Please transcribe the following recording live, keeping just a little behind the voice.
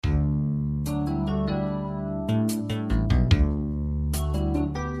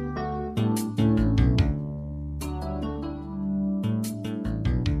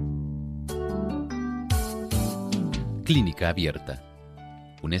Clínica Abierta,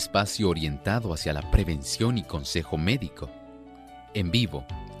 un espacio orientado hacia la prevención y consejo médico, en vivo,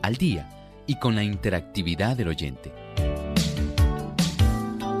 al día y con la interactividad del oyente.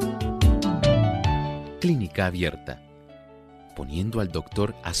 Clínica Abierta, poniendo al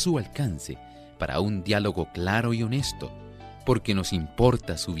doctor a su alcance para un diálogo claro y honesto, porque nos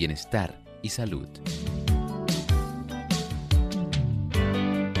importa su bienestar y salud.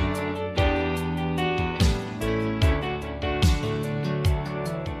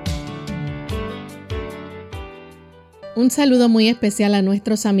 Un saludo muy especial a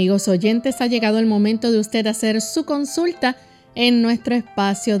nuestros amigos oyentes. Ha llegado el momento de usted hacer su consulta en nuestro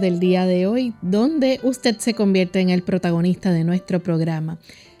espacio del día de hoy, donde usted se convierte en el protagonista de nuestro programa.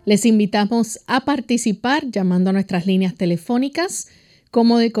 Les invitamos a participar llamando a nuestras líneas telefónicas.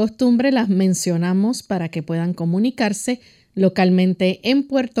 Como de costumbre, las mencionamos para que puedan comunicarse localmente en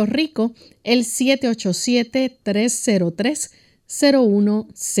Puerto Rico, el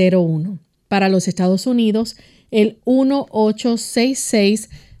 787-303-0101. Para los Estados Unidos, el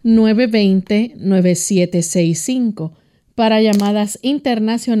 1866-920-9765. Para llamadas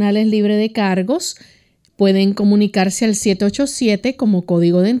internacionales libre de cargos, pueden comunicarse al 787 como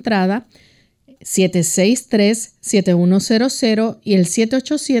código de entrada, 763-7100 y el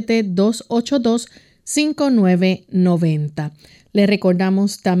 787-282-5990. Les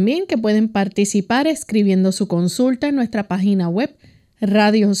recordamos también que pueden participar escribiendo su consulta en nuestra página web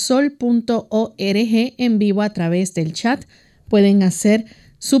radiosol.org en vivo a través del chat. Pueden hacer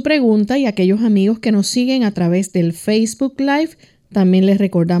su pregunta y aquellos amigos que nos siguen a través del Facebook Live, también les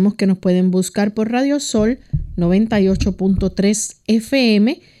recordamos que nos pueden buscar por Radio Sol 98.3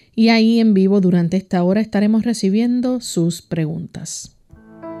 FM y ahí en vivo durante esta hora estaremos recibiendo sus preguntas.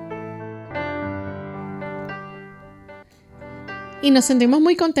 Y nos sentimos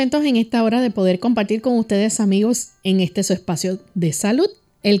muy contentos en esta hora de poder compartir con ustedes, amigos, en este su espacio de salud,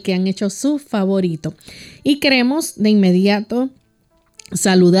 el que han hecho su favorito. Y queremos de inmediato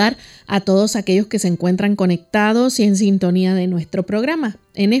saludar a todos aquellos que se encuentran conectados y en sintonía de nuestro programa,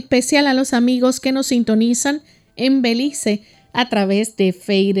 en especial a los amigos que nos sintonizan en Belice a través de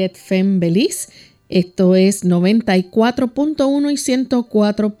Faded Fem Belice. Esto es 94.1 y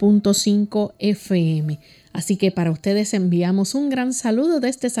 104.5 FM. Así que para ustedes enviamos un gran saludo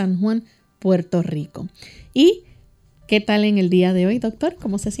desde San Juan, Puerto Rico. ¿Y qué tal en el día de hoy, doctor?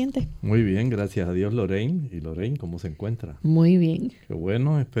 ¿Cómo se siente? Muy bien, gracias a Dios, Lorraine. ¿Y Lorraine, cómo se encuentra? Muy bien. Qué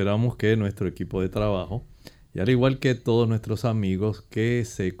bueno, esperamos que nuestro equipo de trabajo, y al igual que todos nuestros amigos que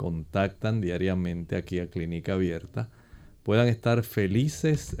se contactan diariamente aquí a Clínica Abierta, puedan estar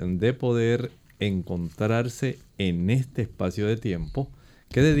felices de poder encontrarse en este espacio de tiempo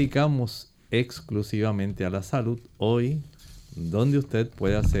que dedicamos exclusivamente a la salud hoy, donde usted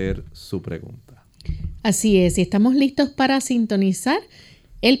puede hacer su pregunta. Así es, y estamos listos para sintonizar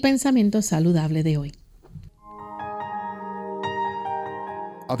el pensamiento saludable de hoy.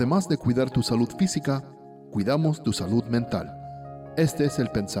 Además de cuidar tu salud física, cuidamos tu salud mental. Este es el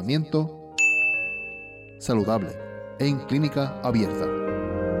pensamiento saludable en Clínica Abierta.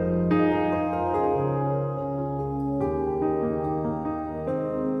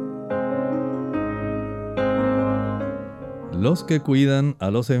 Los que cuidan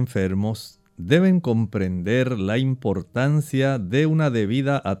a los enfermos deben comprender la importancia de una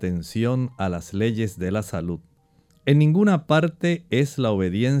debida atención a las leyes de la salud. En ninguna parte es la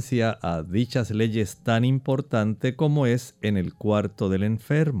obediencia a dichas leyes tan importante como es en el cuarto del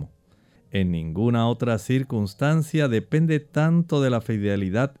enfermo. En ninguna otra circunstancia depende tanto de la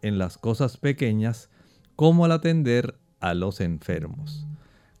fidelidad en las cosas pequeñas como al atender a los enfermos.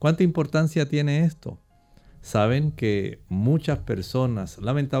 ¿Cuánta importancia tiene esto? Saben que muchas personas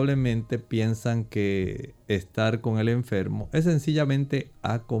lamentablemente piensan que estar con el enfermo es sencillamente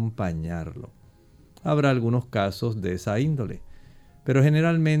acompañarlo. Habrá algunos casos de esa índole, pero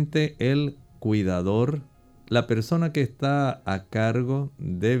generalmente el cuidador, la persona que está a cargo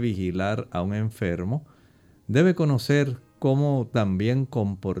de vigilar a un enfermo, debe conocer cómo también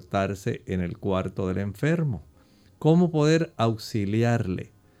comportarse en el cuarto del enfermo, cómo poder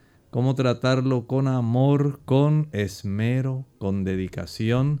auxiliarle, cómo tratarlo con amor, con esmero, con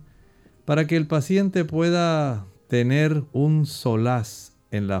dedicación, para que el paciente pueda tener un solaz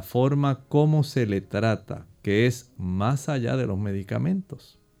en la forma como se le trata, que es más allá de los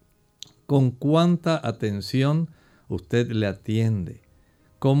medicamentos. Con cuánta atención usted le atiende,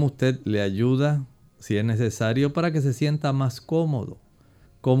 cómo usted le ayuda, si es necesario, para que se sienta más cómodo,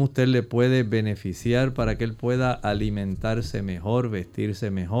 cómo usted le puede beneficiar para que él pueda alimentarse mejor,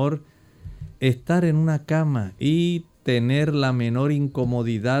 vestirse mejor, estar en una cama y tener la menor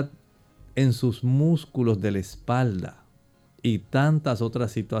incomodidad en sus músculos de la espalda, y tantas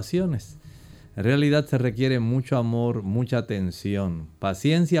otras situaciones. En realidad se requiere mucho amor, mucha atención,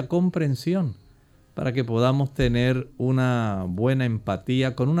 paciencia, comprensión, para que podamos tener una buena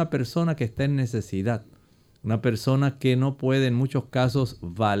empatía con una persona que está en necesidad. Una persona que no puede en muchos casos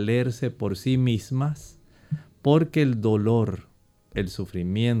valerse por sí mismas, porque el dolor, el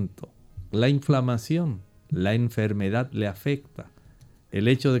sufrimiento, la inflamación, la enfermedad le afecta. El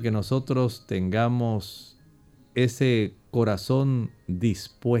hecho de que nosotros tengamos ese corazón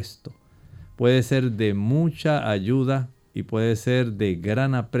dispuesto puede ser de mucha ayuda y puede ser de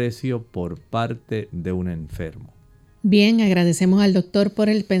gran aprecio por parte de un enfermo. Bien, agradecemos al doctor por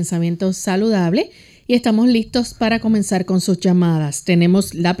el pensamiento saludable y estamos listos para comenzar con sus llamadas.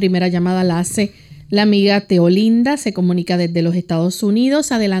 Tenemos la primera llamada, la hace la amiga Teolinda, se comunica desde los Estados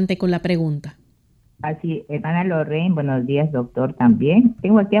Unidos. Adelante con la pregunta. Así, hermana Lorraine, buenos días, doctor, también.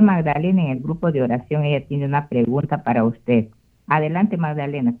 Tengo aquí a Magdalena en el grupo de oración. Ella tiene una pregunta para usted. Adelante,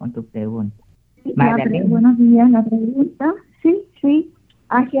 Magdalena, con tu pregunta. Magdalena. Buenos días, la pregunta. Sí,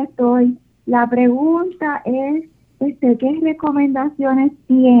 aquí estoy. La pregunta es, ¿qué recomendaciones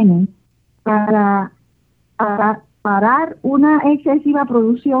tiene para parar una excesiva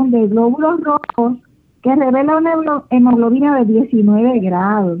producción de glóbulos rojos que revela una hemoglobina de 19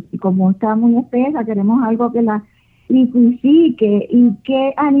 grados? Y como está muy espesa, queremos algo que la liquifique. ¿Y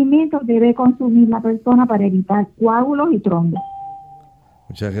qué alimentos debe consumir la persona para evitar coágulos y trombos?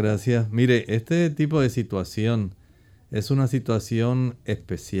 Muchas gracias. Mire, este tipo de situación es una situación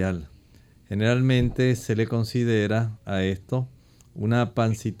especial. Generalmente se le considera a esto una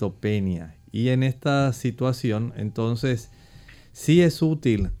pancitopenia. Y en esta situación, entonces, sí es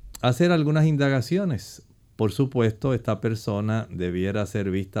útil hacer algunas indagaciones. Por supuesto, esta persona debiera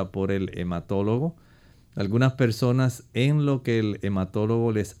ser vista por el hematólogo. Algunas personas, en lo que el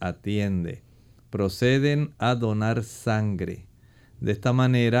hematólogo les atiende, proceden a donar sangre. De esta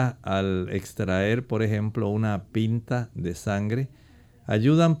manera, al extraer, por ejemplo, una pinta de sangre,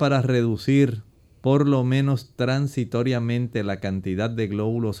 ayudan para reducir por lo menos transitoriamente la cantidad de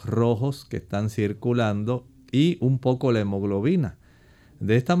glóbulos rojos que están circulando y un poco la hemoglobina.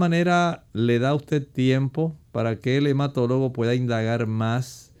 De esta manera le da a usted tiempo para que el hematólogo pueda indagar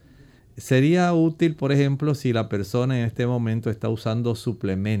más. Sería útil, por ejemplo, si la persona en este momento está usando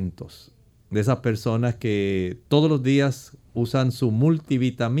suplementos. De esas personas que todos los días usan su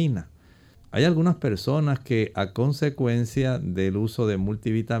multivitamina. Hay algunas personas que a consecuencia del uso de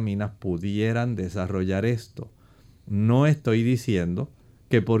multivitaminas pudieran desarrollar esto. No estoy diciendo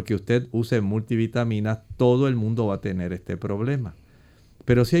que porque usted use multivitaminas todo el mundo va a tener este problema.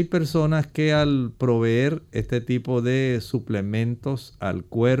 Pero sí hay personas que al proveer este tipo de suplementos al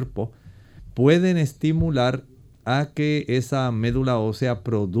cuerpo pueden estimular a que esa médula ósea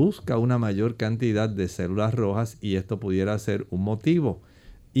produzca una mayor cantidad de células rojas y esto pudiera ser un motivo.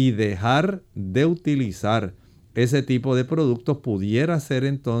 Y dejar de utilizar ese tipo de productos pudiera ser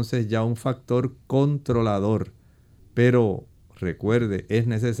entonces ya un factor controlador. Pero recuerde, es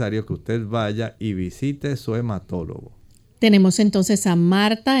necesario que usted vaya y visite su hematólogo. Tenemos entonces a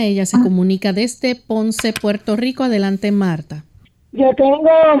Marta, ella se comunica desde Ponce, Puerto Rico. Adelante, Marta. Yo tengo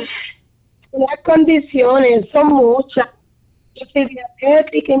unas condiciones, son muchas. Yo soy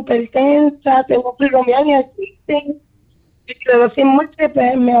diabética, hipertensa, tengo fibromialgia, esclerosis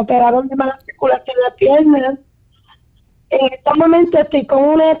múltiple, me operaron de mala circulación en la pierna. En este momento estoy con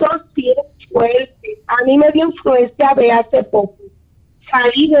una tos bien fuerte. A mí me dio influenza B hace poco.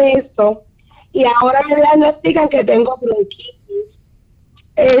 Salí de eso y ahora me diagnostican que tengo bronquitis.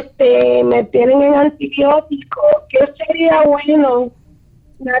 Me tienen en antibióticos. ¿Qué sería bueno?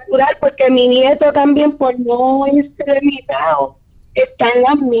 Natural, porque mi nieto también, por no esterilizado, está en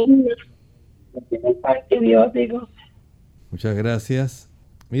las mismas. No tienen antibióticos. Muchas gracias.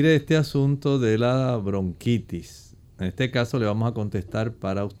 Mire, este asunto de la bronquitis, en este caso le vamos a contestar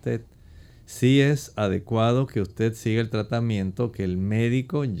para usted. Sí es adecuado que usted siga el tratamiento que el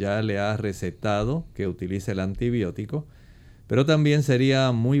médico ya le ha recetado, que utilice el antibiótico, pero también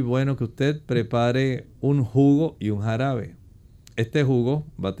sería muy bueno que usted prepare un jugo y un jarabe. Este jugo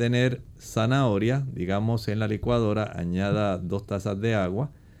va a tener zanahoria, digamos en la licuadora, añada 2 tazas de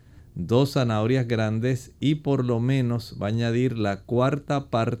agua, 2 zanahorias grandes y por lo menos va a añadir la 1/4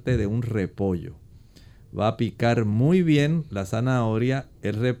 parte de un repollo. Va a picar muy bien la zanahoria,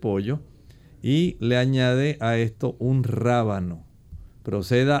 el repollo y le añade a esto un rábano.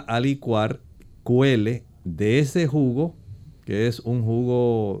 Proceda a licuar, cuele de ese jugo, que es un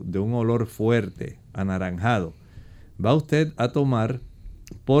jugo de un olor fuerte, anaranjado. Va usted a tomar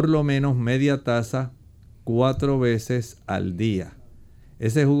por lo menos media taza 4 veces al día.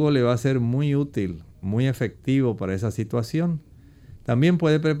 Ese jugo le va a ser muy útil muy efectivo para esa situación. También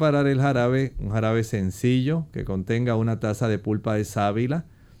puede preparar el jarabe, un jarabe sencillo que contenga una taza de pulpa de sábila,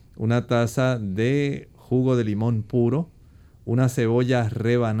 una taza de jugo de limón puro, una cebolla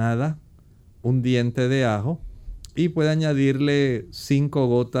rebanada, un diente de ajo y puede añadirle 5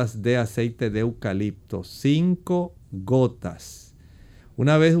 gotas de aceite de eucalipto. 5 gotas.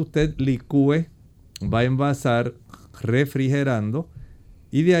 Una vez usted licúe, va a envasar refrigerando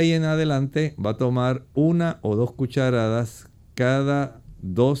y de ahí en adelante va a tomar 1 o 2 cucharadas cada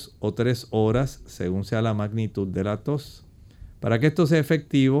 2 o 3 horas según sea la magnitud de la tos. Para que esto sea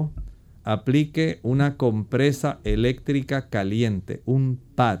efectivo, aplique una compresa eléctrica caliente, un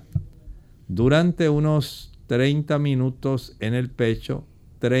pad, durante unos 30 minutos en el pecho,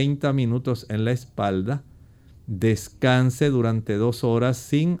 30 minutos en la espalda. Descanse durante 2 horas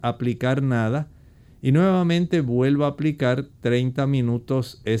sin aplicar nada y nuevamente vuelva a aplicar 30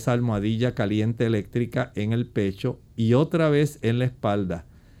 minutos esa almohadilla caliente eléctrica en el pecho y otra vez en la espalda.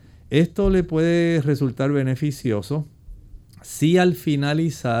 Esto le puede resultar beneficioso si al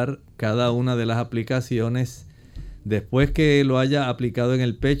finalizar cada una de las aplicaciones, después que lo haya aplicado en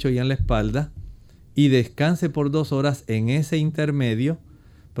el pecho y en la espalda, y descanse por 2 horas en ese intermedio,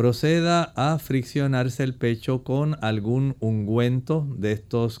 proceda a friccionarse el pecho con algún ungüento de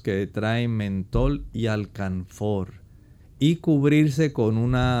estos que traen mentol y alcanfor y cubrirse con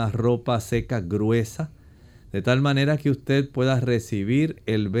una ropa seca gruesa, de tal manera que usted pueda recibir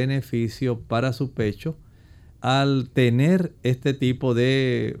el beneficio para su pecho al tener este tipo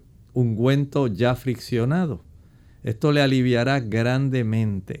de ungüento ya friccionado. Esto le aliviará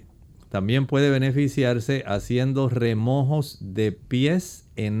grandemente. También puede beneficiarse haciendo remojos de pies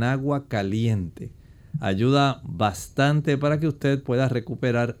en agua caliente. Ayuda bastante para que usted pueda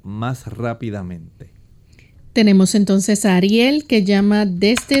recuperar más rápidamente. Tenemos entonces a Ariel que llama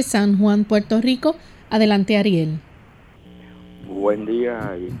desde San Juan, Puerto Rico. Adelante, Ariel. Buen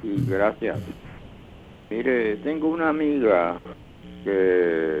día y gracias. Mire, tengo una amiga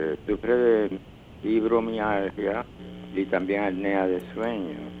que sufre de fibromialgia y también apnea de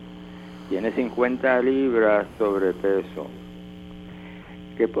sueño. Tiene 50 libras sobrepeso.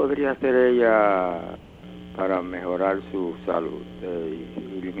 ¿Qué podría hacer ella para mejorar su salud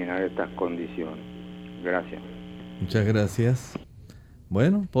y eliminar estas condiciones? Gracias. Muchas gracias.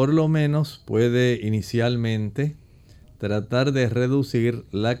 Bueno, por lo menos puede inicialmente tratar de reducir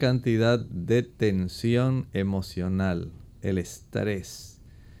la cantidad de tensión emocional, el estrés.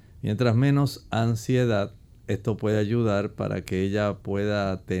 Mientras menos ansiedad, esto puede ayudar para que ella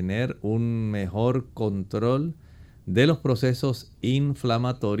pueda tener un mejor control de los procesos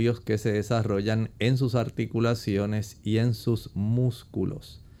inflamatorios que se desarrollan en sus articulaciones y en sus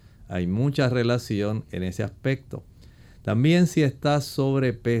músculos. Hay mucha relación en ese aspecto. También si está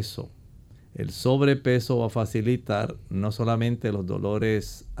sobrepeso, el sobrepeso va a facilitar no solamente los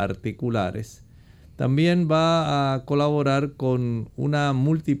dolores articulares, también va a colaborar con una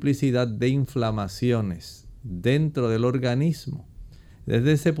multiplicidad de inflamaciones dentro del organismo.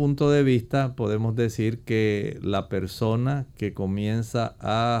 Desde ese punto de vista podemos decir que la persona que comienza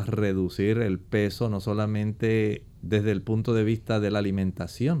a reducir el peso no solamente desde el punto de vista de la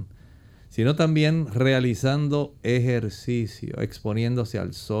alimentación, sino también realizando ejercicio, exponiéndose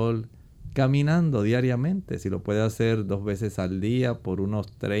al sol, caminando diariamente, si lo puede hacer 2 veces al día por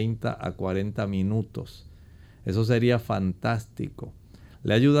unos 30 a 40 minutos. Eso sería fantástico.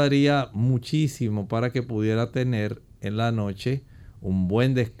 Le ayudaría muchísimo para que pudiera tener en la noche un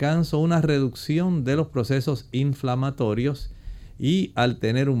buen descanso, una reducción de los procesos inflamatorios y al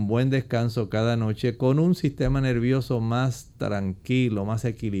tener un buen descanso cada noche con un sistema nervioso más tranquilo, más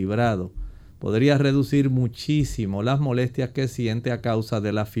equilibrado, podría reducir muchísimo las molestias que siente a causa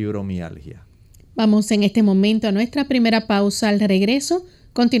de la fibromialgia. Vamos en este momento a nuestra primera pausa. Al regreso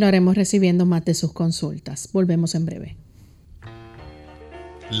continuaremos recibiendo más de sus consultas. Volvemos en breve.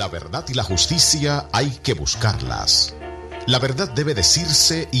 La verdad y la justicia hay que buscarlas. La verdad debe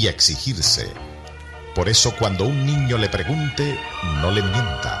decirse y exigirse. Por eso cuando un niño le pregunte, no le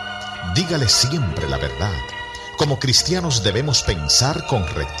mienta. Dígale siempre la verdad. Como cristianos debemos pensar con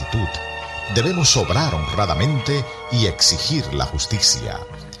rectitud. Debemos obrar honradamente y exigir la justicia.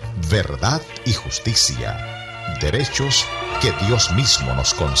 Verdad y justicia. Derechos que Dios mismo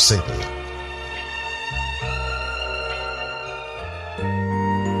nos concede.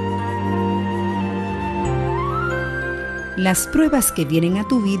 Las pruebas que vienen a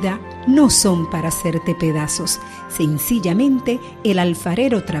tu vida no son para hacerte pedazos. Sencillamente, el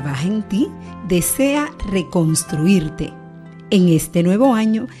alfarero trabaja en ti, desea reconstruirte. En este nuevo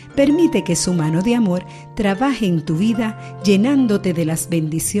año, permite que su mano de amor trabaje en tu vida, llenándote de las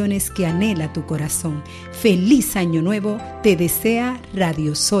bendiciones que anhela tu corazón. ¡Feliz Año Nuevo! Te desea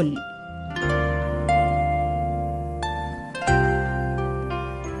Radio Sol.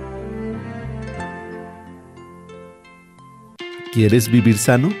 ¿Quieres vivir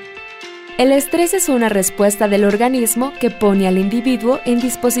sano? El estrés es una respuesta del organismo que pone al individuo en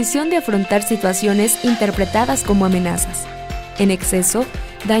disposición de afrontar situaciones interpretadas como amenazas. En exceso,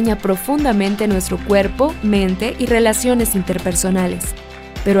 daña profundamente nuestro cuerpo, mente y relaciones interpersonales.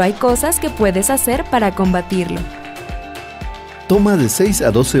 Pero hay cosas que puedes hacer para combatirlo. Toma de 6 a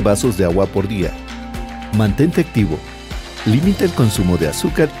 12 vasos de agua por día. Mantente activo. Limita el consumo de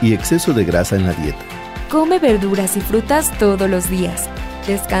azúcar y exceso de grasa en la dieta. Come verduras y frutas todos los días.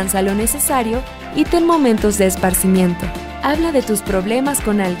 Descansa lo necesario y ten momentos de esparcimiento. Habla de tus problemas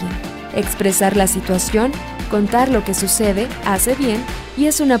con alguien. Expresar la situación, contar lo que sucede, hace bien y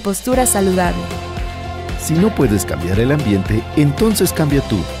es una postura saludable. Si no puedes cambiar el ambiente, entonces cambia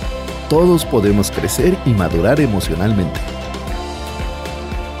tú. Todos podemos crecer y madurar emocionalmente.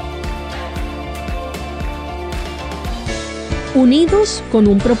 Unidos con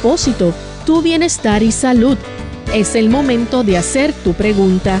un propósito, tu bienestar y salud. Es el momento de hacer tu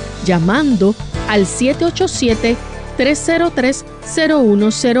pregunta llamando al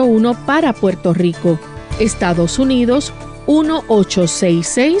 787-303-0101 para Puerto Rico. Estados Unidos,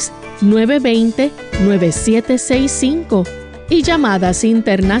 1-866-920-9765. Y llamadas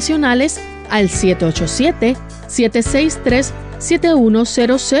internacionales al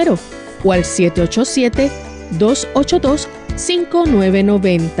 787-763-7100 o al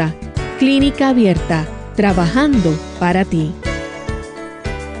 787-282-5990. Clínica Abierta, trabajando para ti.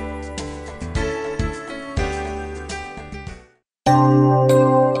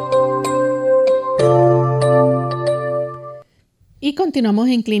 Y continuamos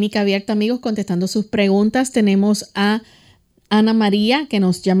en Clínica Abierta, amigos, contestando sus preguntas. Tenemos a Ana María, que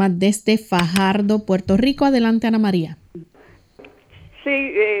nos llama desde Fajardo, Puerto Rico. Adelante, Ana María.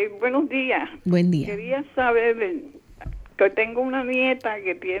 Sí, buenos días. Buen día. Quería saber que tengo una nieta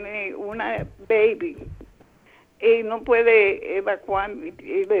que tiene una baby y no puede evacuar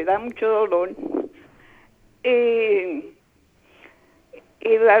y le da mucho dolor. Ella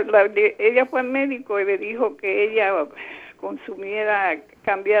fue al médico y le dijo que ella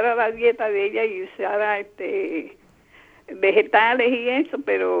cambiara la dieta de ella y usara vegetales y eso,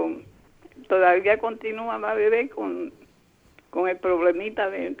 pero todavía continúa la bebé con el problemita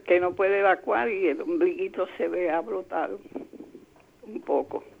de que no puede evacuar y el ombliguito se ve abrotado un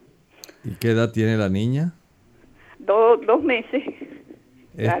poco. ¿Y qué edad tiene la niña? 2 meses.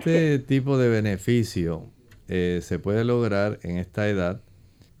 Este tipo de beneficio se puede lograr en esta edad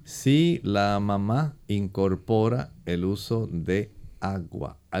si la mamá incorpora el uso de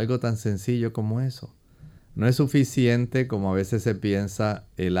agua. Algo tan sencillo como eso. No es suficiente como a veces se piensa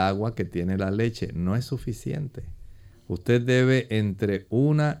el agua que tiene la leche. No es suficiente. Usted debe entre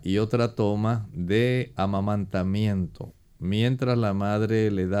una y otra toma de amamantamiento. Mientras la madre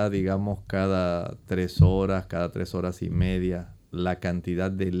le da, digamos, cada 3 horas, cada 3 horas y media, la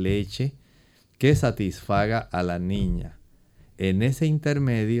cantidad de leche que satisfaga a la niña. En ese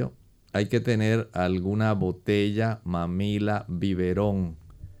intermedio hay que tener alguna botella, mamila, biberón,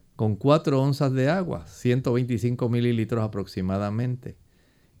 con 4 onzas de agua, 125 mililitros aproximadamente.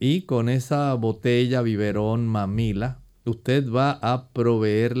 Y con esa botella, biberón, mamila, usted va a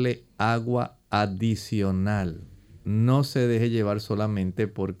proveerle agua adicional. No se deje llevar solamente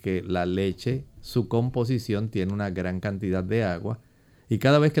porque la leche, su composición tiene una gran cantidad de agua. Y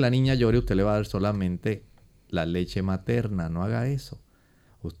cada vez que la niña llore, usted le va a dar solamente la leche materna. No haga eso.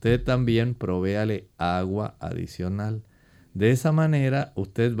 Usted también provéale agua adicional. De esa manera,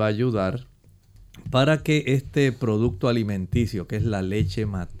 usted va a ayudar para que este producto alimenticio, que es la leche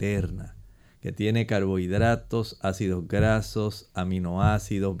materna, que tiene carbohidratos, ácidos grasos,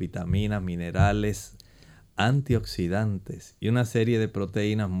 aminoácidos, vitaminas, minerales, antioxidantes y una serie de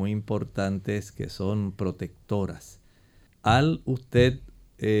proteínas muy importantes que son protectoras. Al usted,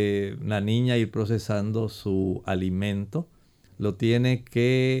 la niña, ir procesando su alimento, lo tiene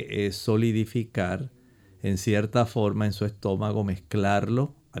que solidificar en cierta forma en su estómago,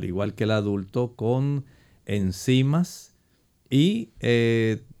 mezclarlo, al igual que el adulto, con enzimas y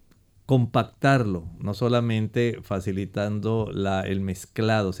compactarlo, no solamente facilitando el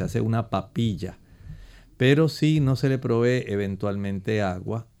mezclado, se hace una papilla. Pero si no se le provee eventualmente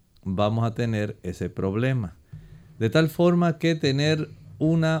agua, vamos a tener ese problema. De tal forma que tener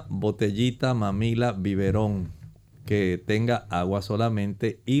una botellita mamila biberón que tenga agua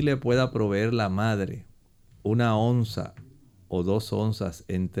solamente y le pueda proveer la madre 1 onza o 2 onzas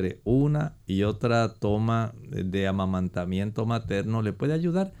entre una y otra toma de amamantamiento materno le puede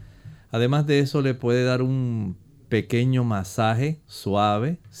ayudar. Además de eso, le puede dar un pequeño masaje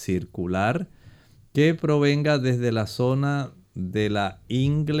suave, circular, que provenga desde la zona de la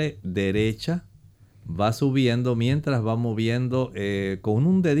ingle derecha. Va subiendo mientras va moviendo con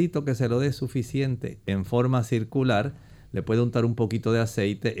un dedito que se lo dé suficiente en forma circular. Le puede untar un poquito de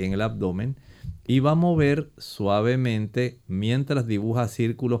aceite en el abdomen y va a mover suavemente mientras dibuja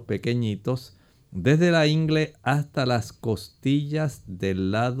círculos pequeñitos desde la ingle hasta las costillas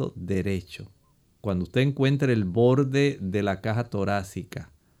del lado derecho. Cuando usted encuentre el borde de la caja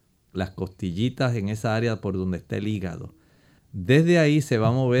torácica, las costillitas en esa área por donde está el hígado, desde ahí se va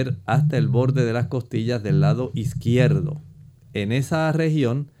a mover hasta el borde de las costillas del lado izquierdo. En esa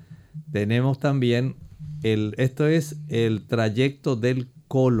región tenemos también esto es el trayecto del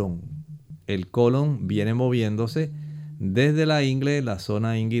colon. El colon viene moviéndose desde la ingle, la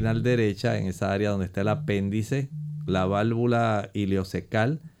zona inguinal derecha, en esa área donde está el apéndice, la válvula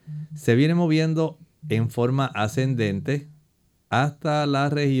ileocecal, se viene moviendo en forma ascendente hasta la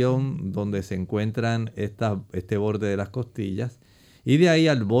región donde se encuentran este borde de las costillas y de ahí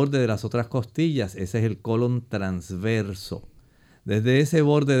al borde de las otras costillas. Ese es el colon transverso. Desde ese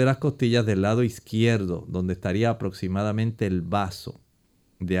borde de las costillas del lado izquierdo, donde estaría aproximadamente el vaso,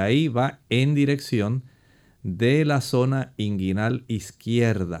 de ahí va en dirección de la zona inguinal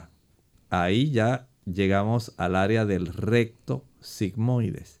izquierda. Ahí ya llegamos al área del recto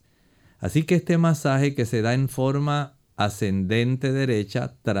sigmoides. Así que este masaje, que se da en forma ascendente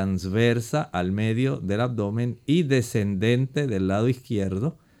derecha, transversa al medio del abdomen y descendente del lado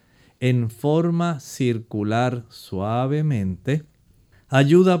izquierdo, en forma circular suavemente,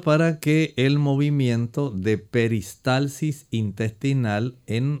 ayuda para que el movimiento de peristalsis intestinal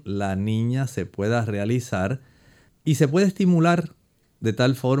en la niña se pueda realizar y se puede estimular de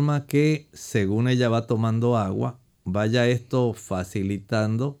tal forma que, según ella va tomando agua, vaya esto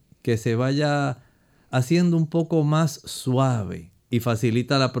facilitando que se vaya haciendo un poco más suave y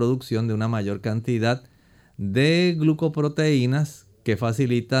facilita la producción de una mayor cantidad de glucoproteínas que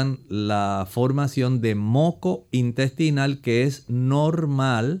facilitan la formación de moco intestinal, que es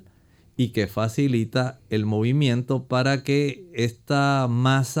normal y que facilita el movimiento para que esta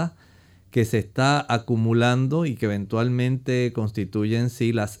masa que se está acumulando y que eventualmente constituye en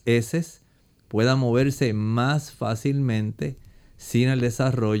sí las heces pueda moverse más fácilmente sin el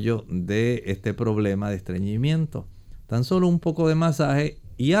desarrollo de este problema de estreñimiento. Tan solo un poco de masaje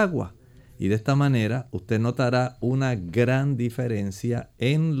y agua. Y de esta manera usted notará una gran diferencia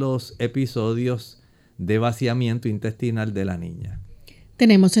en los episodios de vaciamiento intestinal de la niña.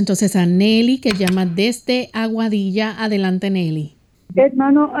 Tenemos entonces a Nelly, que llama desde Aguadilla. Adelante, Nelly.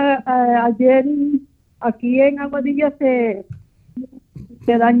 Hermano, ayer aquí en Aguadilla se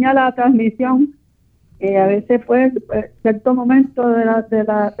daña la transmisión. A veces pues cierto momento del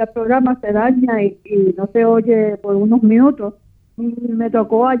programa se daña y no se oye por unos minutos. Me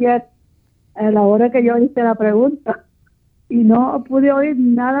tocó ayer a la hora que yo hice la pregunta y no pude oír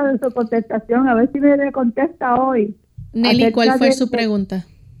nada de su contestación. A ver si me contesta hoy. Nelly, ¿cuál fue su pregunta?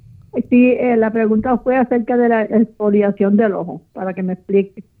 Sí, la pregunta fue acerca de la exfoliación del ojo, para que me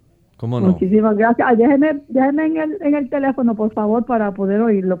explique. ¿Cómo no? Muchísimas gracias. Déjeme en el teléfono, por favor, para poder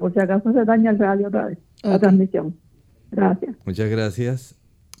oírlo, por si acaso se daña el radio otra vez, la transmisión. Gracias. Muchas gracias.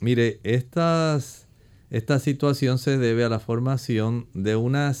 Mire, esta situación se debe a la formación de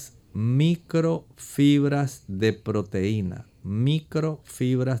unas microfibras de proteína.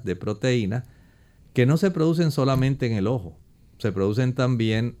 Microfibras de proteína que no se producen solamente en el ojo. Se producen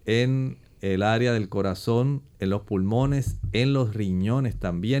también en el área del corazón, en los pulmones, en los riñones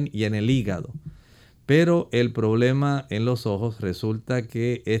también y en el hígado. Pero el problema en los ojos resulta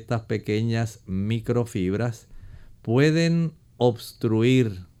que estas pequeñas microfibras pueden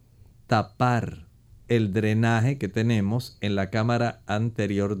obstruir, tapar el drenaje que tenemos en la cámara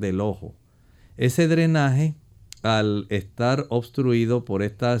anterior del ojo. Ese drenaje, al estar obstruido por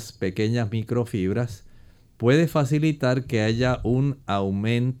estas pequeñas microfibras, puede facilitar que haya un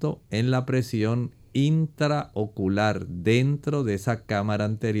aumento en la presión intraocular dentro de esa cámara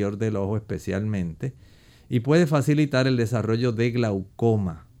anterior del ojo especialmente, y puede facilitar el desarrollo de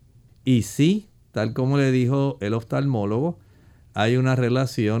glaucoma. Y sí, tal como le dijo el oftalmólogo, hay una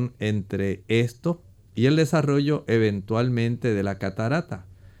relación entre esto y el desarrollo eventualmente de la catarata,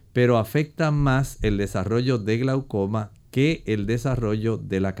 pero afecta más el desarrollo de glaucoma que el desarrollo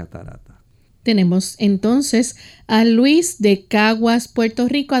de la catarata. Tenemos entonces a Luis de Caguas, Puerto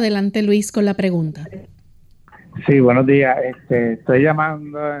Rico. Adelante, Luis, con la pregunta. Sí, buenos días. Estoy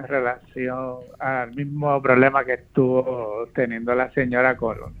llamando en relación al mismo problema que estuvo teniendo la señora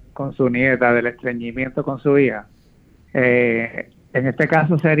con su nieta, del estreñimiento con su hija. En este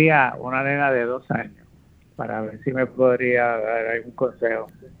caso sería una nena de 2 años, para ver si me podría dar algún consejo.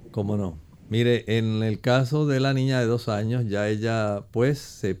 ¿Cómo no? Mire, en el caso de la niña de 2 años, ya ella pues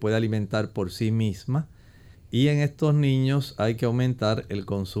se puede alimentar por sí misma. Y en estos niños hay que aumentar el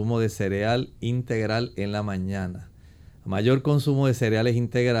consumo de cereal integral en la mañana. Mayor consumo de cereales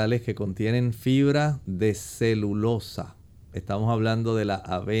integrales que contienen fibra de celulosa. Estamos hablando de la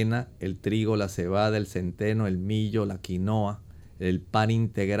avena, el trigo, la cebada, el centeno, el millo, la quinoa, el pan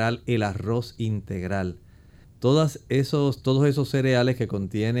integral, el arroz integral. Todos esos cereales que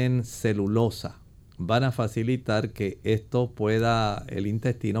contienen celulosa van a facilitar que el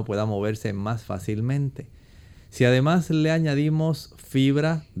intestino pueda moverse más fácilmente. Si además le añadimos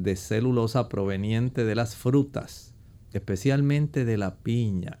fibra de celulosa proveniente de las frutas, especialmente de la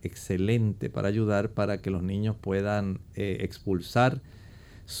piña, excelente para ayudar para que los niños puedan expulsar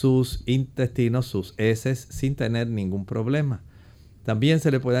sus intestinos, sus heces, sin tener ningún problema. También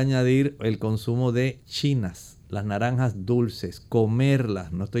se le puede añadir el consumo de chinas, las naranjas dulces,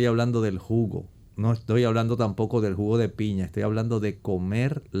 comerlas. No estoy hablando del jugo, no estoy hablando tampoco del jugo de piña, estoy hablando de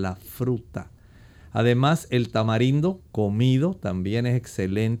comer la fruta. Además, el tamarindo comido también es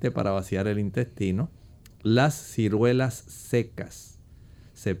excelente para vaciar el intestino. Las ciruelas secas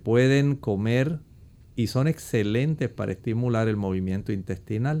se pueden comer y son excelentes para estimular el movimiento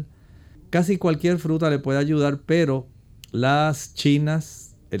intestinal. Casi cualquier fruta le puede ayudar, pero las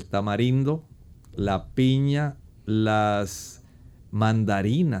chinas, el tamarindo, la piña, las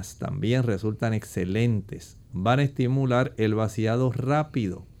mandarinas también resultan excelentes. Van a estimular el vaciado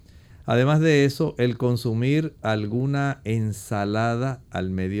rápido. Además de eso, el consumir alguna ensalada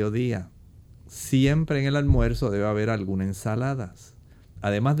al mediodía. Siempre en el almuerzo debe haber alguna ensalada.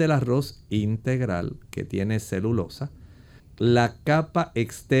 Además del arroz integral que tiene celulosa, la capa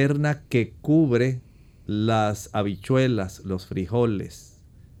externa que cubre las habichuelas, los frijoles,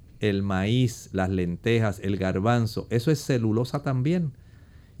 el maíz, las lentejas, el garbanzo, eso es celulosa también.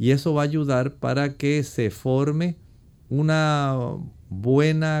 Y eso va a ayudar para que se forme una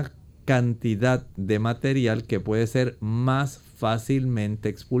buena cantidad de material que puede ser más fácilmente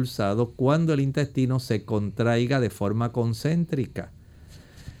expulsado cuando el intestino se contraiga de forma concéntrica.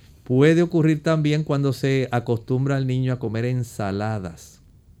 Puede ocurrir también cuando se acostumbra al niño a comer ensaladas.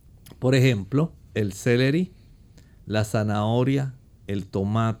 Por ejemplo, el celery, la zanahoria, el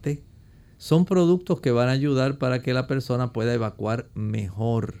tomate, son productos que van a ayudar para que la persona pueda evacuar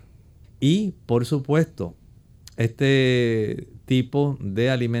mejor. Y, por supuesto, este tipo de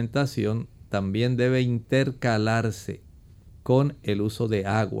alimentación también debe intercalarse con el uso de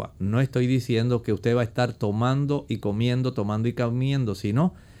agua. No estoy diciendo que usted va a estar tomando y comiendo,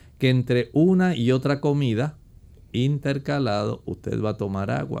 sino que entre una y otra comida intercalado usted va a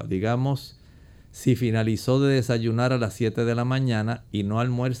tomar agua. Digamos, si finalizó de desayunar a las 7 de la mañana y no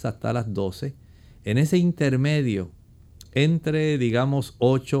almuerza hasta las 12, en ese intermedio entre, digamos,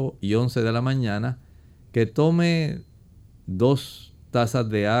 8 y 11 de la mañana, que tome 2 tazas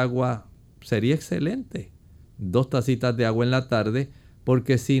de agua, sería excelente. 2 tacitas de agua en la tarde,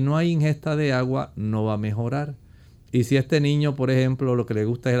 porque si no hay ingesta de agua, no va a mejorar. Y si este niño, por ejemplo, lo que le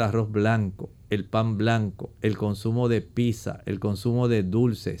gusta es el arroz blanco, el pan blanco, el consumo de pizza, el consumo de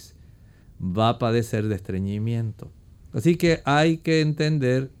dulces, va a padecer de estreñimiento. Así que hay que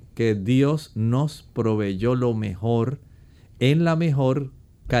entender que Dios nos proveyó lo mejor en la mejor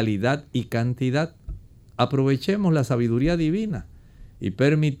calidad y cantidad. Aprovechemos la sabiduría divina y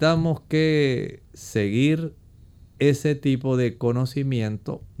permitamos que seguir ese tipo de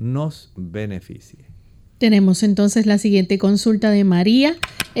conocimiento nos beneficie. Tenemos entonces la siguiente consulta de María.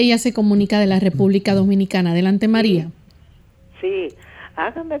 Ella se comunica de la República Dominicana. Adelante, María. Sí,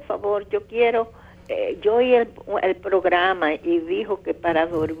 hágame el favor, yo quiero, yo oí el programa y dijo que para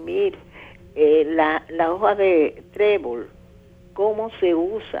dormir la hoja de trébol, ¿cómo se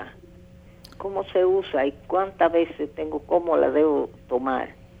usa y cuántas veces cómo la debo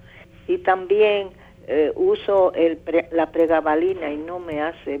tomar? Y también uso la pregabalina y no me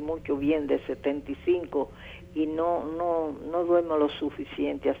hace mucho bien de 75 y no duermo lo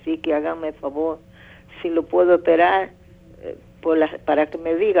suficiente, así que háganme el favor, si lo puedo operar, para que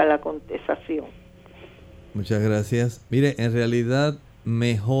me diga la contestación. Muchas gracias. Mire, en realidad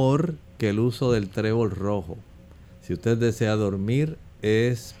mejor que el uso del trébol rojo. Si usted desea dormir,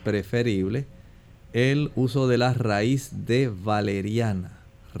 es preferible el uso de la raíz de valeriana.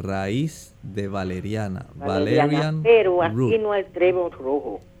 Valerian pero aquí root. no hay trébol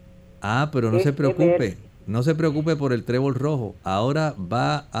rojo. Ah, pero no se preocupe. no se preocupe por el trébol rojo. Ahora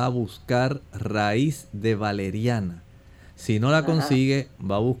va a buscar raíz de valeriana. Si no la consigue,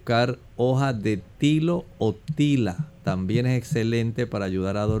 va a buscar hoja de tilo o tila. También es excelente para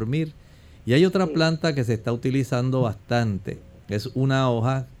ayudar a dormir. Y hay otra planta que se está utilizando bastante. Es una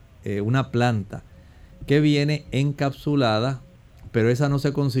hoja, una planta que viene encapsulada, pero esa no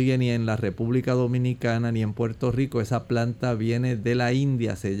se consigue ni en la República Dominicana ni en Puerto Rico. Esa planta viene de la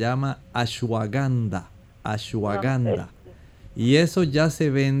India, se llama ashwagandha. Ashwagandha. Y eso ya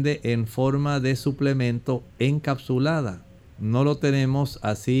se vende en forma de suplemento encapsulada. No lo tenemos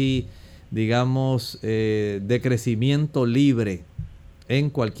así, digamos, de crecimiento libre en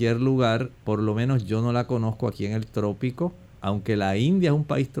cualquier lugar. Por lo menos yo no la conozco aquí en el trópico. Aunque la India es un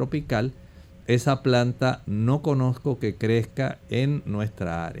país tropical, esa planta no conozco que crezca en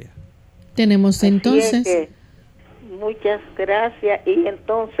nuestra área. Tenemos entonces... Muchas gracias. Y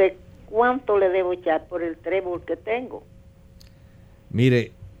entonces, ¿cuánto le debo echar por el trébol que tengo?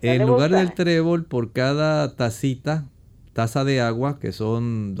 Mire, en lugar del trébol, por cada taza de agua, que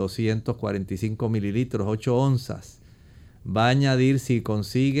son 245 mililitros, 8 onzas, va a añadir, si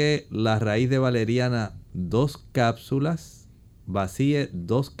consigue la raíz de valeriana, 2 cápsulas, vacíe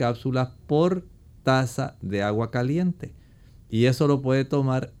 2 cápsulas por taza de agua caliente. Y eso lo puede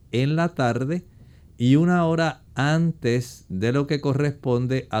tomar en la tarde y 1 hora antes de lo que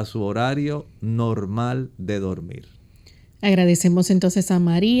corresponde a su horario normal de dormir. Agradecemos entonces a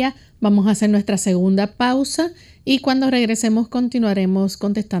María. Vamos a hacer nuestra segunda pausa y cuando regresemos continuaremos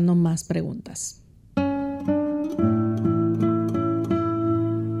contestando más preguntas.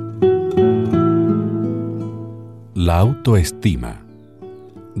 La autoestima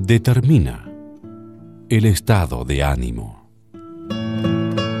determina el estado de ánimo.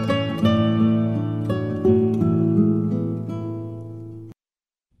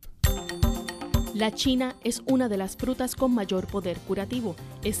 La china es una de las frutas con mayor poder curativo.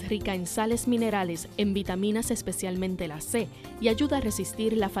 Es rica en sales minerales, en vitaminas, especialmente la C, y ayuda a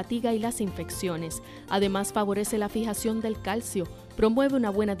resistir la fatiga y las infecciones. Además, favorece la fijación del calcio, promueve una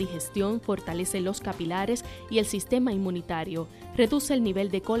buena digestión, fortalece los capilares y el sistema inmunitario, reduce el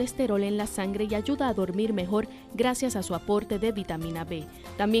nivel de colesterol en la sangre y ayuda a dormir mejor gracias a su aporte de vitamina B.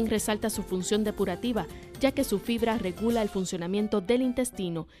 También resalta su función depurativa, ya que su fibra regula el funcionamiento del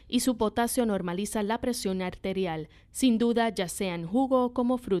intestino y su potasio normaliza la presión arterial. Sin duda, ya sea en jugo o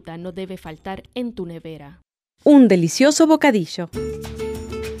como fruta, no debe faltar en tu nevera. Un delicioso bocadillo.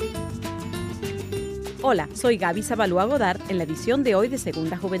 Hola, soy Gaby Zabalúa Godard en la edición de hoy de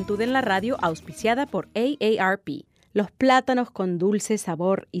Segunda Juventud en la Radio, auspiciada por AARP. Los plátanos con dulce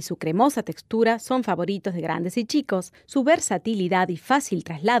sabor y su cremosa textura son favoritos de grandes y chicos. Su versatilidad y fácil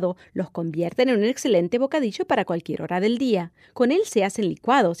traslado los convierten en un excelente bocadillo para cualquier hora del día. Con él se hacen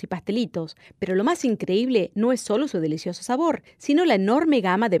licuados y pastelitos, pero lo más increíble no es solo su delicioso sabor, sino la enorme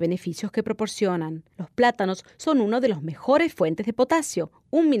gama de beneficios que proporcionan. Los plátanos son uno de los mejores fuentes de potasio,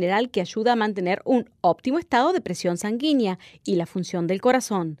 un mineral que ayuda a mantener un óptimo estado de presión sanguínea y la función del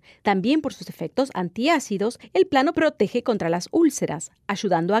corazón. También por sus efectos antiácidos, el plátano protege contra las úlceras,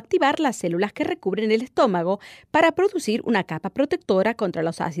 ayudando a activar las células que recubren el estómago para producir una capa protectora contra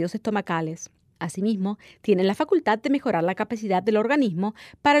los ácidos estomacales. Asimismo, tiene la facultad de mejorar la capacidad del organismo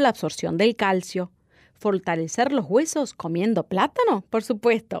para la absorción del calcio. ¿Fortalecer los huesos comiendo plátano? Por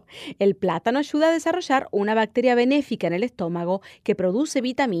supuesto. El plátano ayuda a desarrollar una bacteria benéfica en el estómago que produce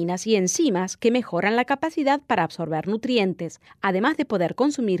vitaminas y enzimas que mejoran la capacidad para absorber nutrientes. Además de poder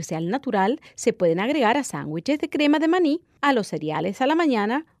consumirse al natural, se pueden agregar a sándwiches de crema de maní, a los cereales a la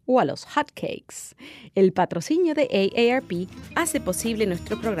mañana o a los hot cakes. El patrocinio de AARP hace posible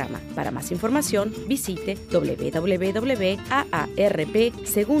nuestro programa. Para más información, visite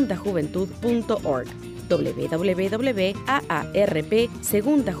www.aarpsegundajuventud.org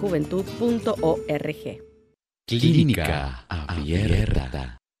www.aarpsegundajuventud.org. Clínica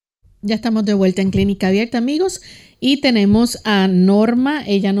Abierta. Ya estamos de vuelta en Clínica Abierta, amigos, y tenemos a Norma.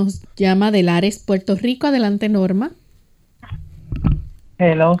 Ella nos llama de Lares, Puerto Rico. Adelante, Norma.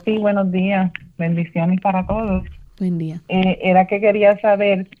 Hello, sí, buenos días. Bendiciones para todos. Buen día. Era que quería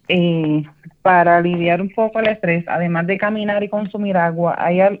saber, para aliviar un poco el estrés, además de caminar y consumir agua,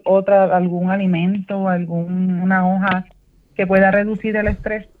 ¿hay algún alimento, alguna hoja que pueda reducir el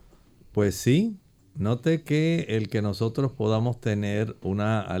estrés? Pues sí. Note que el que nosotros podamos tener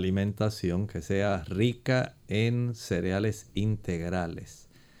una alimentación que sea rica en cereales integrales.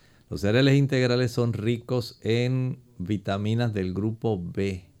 Los cereales integrales son ricos en vitaminas del grupo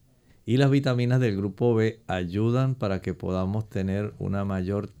B. Y las vitaminas del grupo B ayudan para que podamos tener una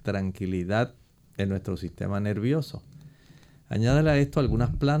mayor tranquilidad en nuestro sistema nervioso. Añádele a esto algunas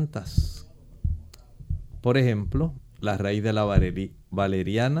plantas. Por ejemplo, la raíz de la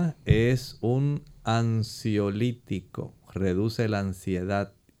valeriana es un ansiolítico, reduce la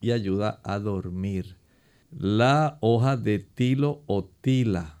ansiedad y ayuda a dormir. La hoja de tilo o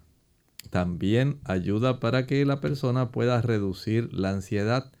tila también ayuda para que la persona pueda reducir la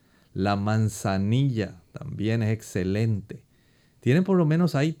ansiedad. La manzanilla también es excelente. Tienen por lo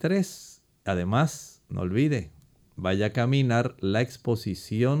menos ahí 3. Además, no olvide, vaya a caminar. La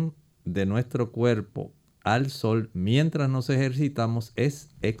exposición de nuestro cuerpo al sol mientras nos ejercitamos es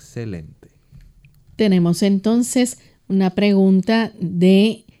excelente. Tenemos entonces una pregunta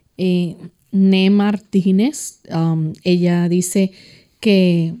de Ne Martínez. Ella dice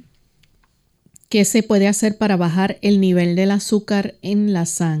que ¿qué se puede hacer para bajar el nivel del azúcar en la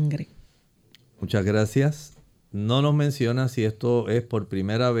sangre? Muchas gracias. No nos menciona si esto es por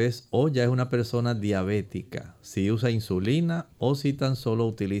primera vez o ya es una persona diabética, si usa insulina o si tan solo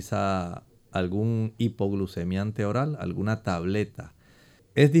utiliza algún hipoglucemiante oral, alguna tableta.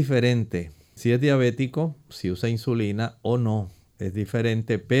 Es diferente si es diabético, si usa insulina o no. Es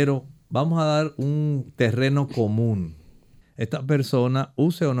diferente, pero vamos a dar un terreno común. Esta persona,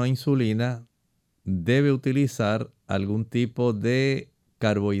 use o no insulina, debe utilizar algún tipo de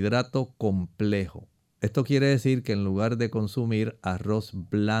carbohidrato complejo. Esto quiere decir que en lugar de consumir arroz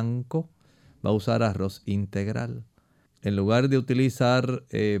blanco, va a usar arroz integral. En lugar de utilizar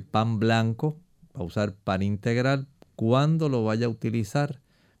pan blanco, va a usar pan integral cuando lo vaya a utilizar,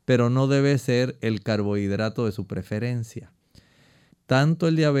 pero no debe ser el carbohidrato de su preferencia. Tanto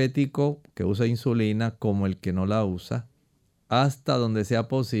el diabético que usa insulina como el que no la usa, hasta donde sea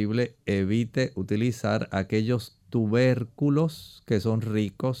posible, evite utilizar aquellos tubérculos que son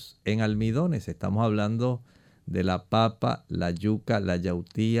ricos en almidones. Estamos hablando de la papa, la yuca, la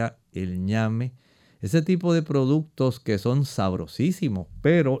yautía, el ñame. Ese tipo de productos que son sabrosísimos,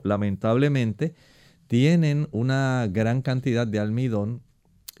 pero lamentablemente tienen una gran cantidad de almidón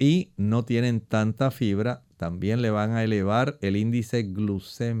y no tienen tanta fibra. También le van a elevar el índice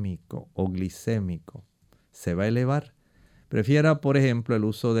glucémico o glicémico. Se va a elevar. Prefiera, por ejemplo, el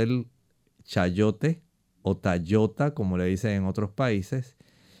uso del chayote o tayota, como le dicen en otros países,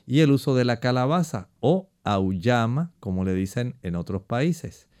 y el uso de la calabaza o auyama, como le dicen en otros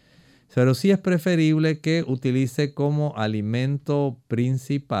países. Pero sí es preferible que utilice como alimento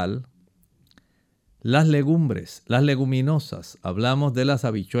principal las legumbres, las leguminosas. Hablamos de las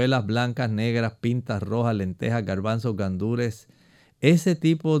habichuelas blancas, negras, pintas rojas, lentejas, garbanzos, gandules. Ese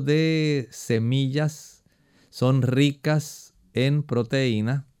tipo de semillas son ricas en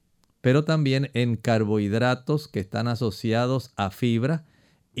proteína, pero también en carbohidratos que están asociados a fibra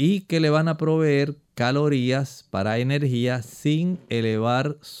y que le van a proveer calorías para energía sin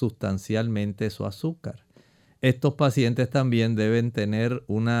elevar sustancialmente su azúcar. Estos pacientes también deben tener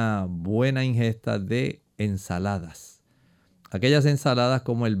una buena ingesta de ensaladas. Aquellas ensaladas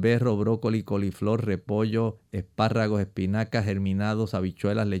como el berro, brócoli, coliflor, repollo, espárragos, espinacas, germinados,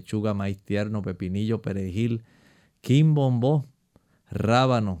 habichuelas, lechuga, maíz tierno, pepinillo, perejil, quimbombó,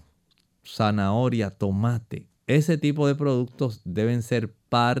 rábano, zanahoria, tomate. Ese tipo de productos deben ser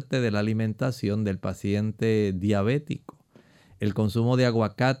parte de la alimentación del paciente diabético. El consumo de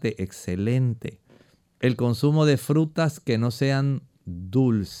aguacate, excelente. El consumo de frutas que no sean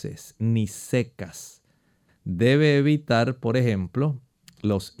dulces ni secas. Debe evitar, por ejemplo,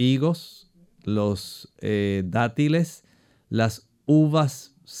 los higos, los dátiles, las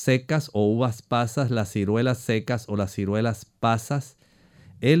uvas secas o uvas pasas, las ciruelas secas o las ciruelas pasas,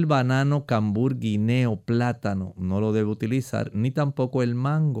 el banano, cambur, guineo, plátano, no lo debe utilizar, ni tampoco el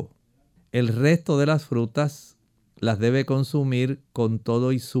mango. El resto de las frutas las debe consumir con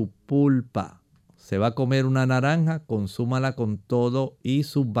todo y su pulpa. Se va a comer una naranja, consúmala con todo y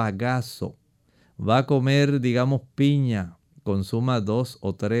su bagazo. Va a comer, digamos, piña, consuma 2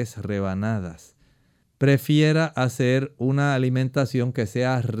 o 3 rebanadas. Prefiera hacer una alimentación que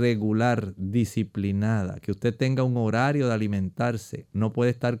sea regular, disciplinada, que usted tenga un horario de alimentarse. No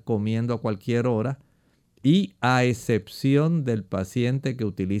puede estar comiendo a cualquier hora y, a excepción del paciente que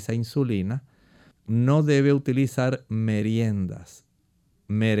utiliza insulina, no debe utilizar meriendas.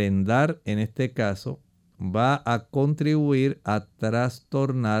 Merendar, en este caso, va a contribuir a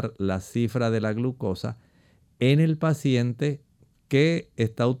trastornar la cifra de la glucosa en el paciente que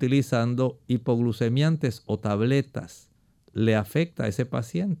está utilizando hipoglucemiantes o tabletas. Le afecta a ese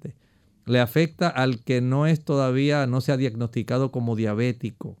paciente. Le afecta al que no se ha diagnosticado como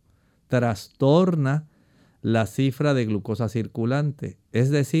diabético. Trastorna la cifra de glucosa circulante. Es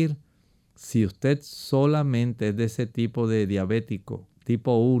decir, si usted solamente es de ese tipo de diabético,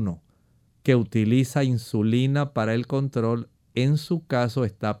 tipo 1, que utiliza insulina para el control, en su caso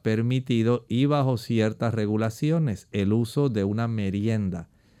está permitido y bajo ciertas regulaciones el uso de una merienda.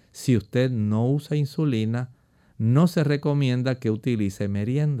 Si usted no usa insulina, no se recomienda que utilice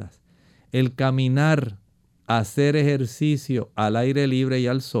meriendas. El caminar, hacer ejercicio al aire libre y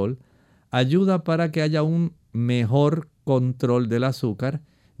al sol ayuda para que haya un mejor control del azúcar,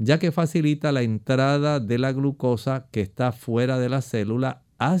 ya que facilita la entrada de la glucosa que está fuera de la célula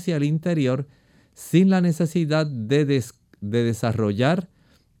hacia el interior sin la necesidad de desarrollar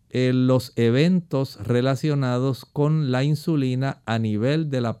los eventos relacionados con la insulina a nivel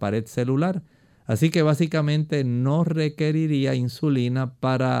de la pared celular. Así que básicamente no requeriría insulina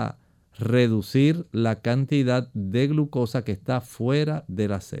para reducir la cantidad de glucosa que está fuera de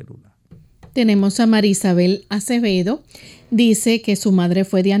la célula. Tenemos a Marisabel Acevedo. Dice que su madre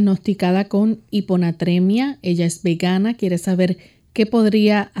fue diagnosticada con hiponatremia. Ella es vegana. Quiere saber qué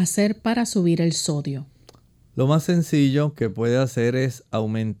podría hacer para subir el sodio. Lo más sencillo que puede hacer es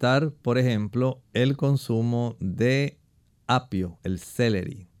aumentar, por ejemplo, el consumo de apio, el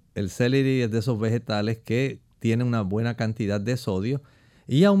celery. El celery es de esos vegetales que tiene una buena cantidad de sodio,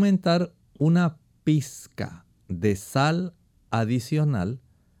 y aumentar una pizca de sal adicional.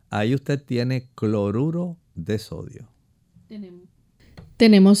 Ahí usted tiene cloruro de sodio.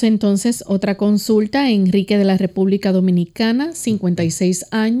 Tenemos entonces otra consulta. Enrique de la República Dominicana, 56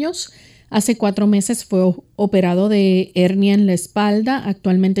 años. Hace 4 meses fue operado de hernia en la espalda.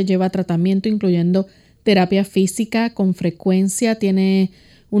 Actualmente lleva tratamiento incluyendo terapia física con frecuencia. Tiene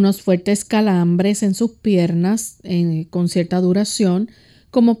unos fuertes calambres en sus piernas con cierta duración.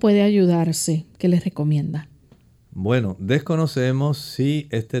 ¿Cómo puede ayudarse? ¿Qué les recomienda? Bueno, desconocemos si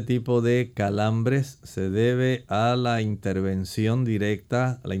este tipo de calambres se debe a la intervención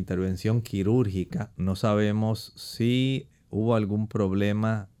directa, a la intervención quirúrgica. No sabemos si hubo algún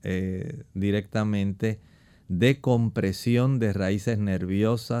problema directamente de compresión de raíces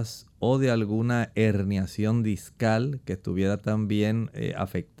nerviosas o de alguna herniación discal que estuviera también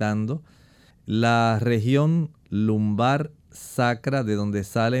afectando la región lumbar sacra, de donde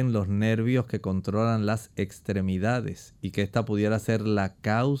salen los nervios que controlan las extremidades, y que esta pudiera ser la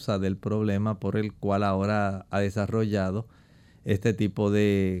causa del problema por el cual ahora ha desarrollado este tipo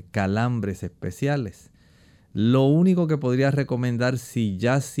de calambres especiales. Lo único que podría recomendar, si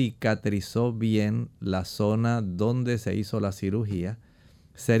ya cicatrizó bien la zona donde se hizo la cirugía,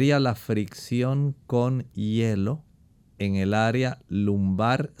 sería la fricción con hielo en el área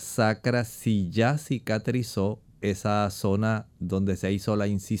lumbar sacra si ya cicatrizó esa zona donde se hizo la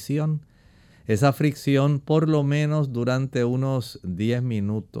incisión. Esa fricción por lo menos durante unos 10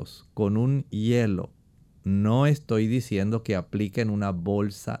 minutos con un hielo. No estoy diciendo que apliquen una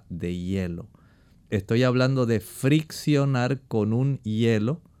bolsa de hielo. Estoy hablando de friccionar con un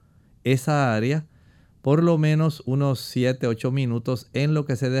hielo esa área por lo menos unos 7-8 minutos en lo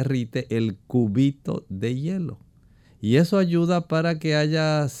que se derrite el cubito de hielo. Y eso ayuda para que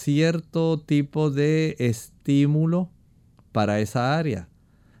haya cierto tipo de estímulo para esa área.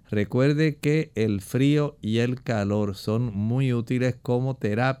 Recuerde que el frío y el calor son muy útiles como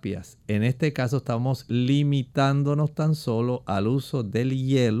terapias. En este caso estamos limitándonos tan solo al uso del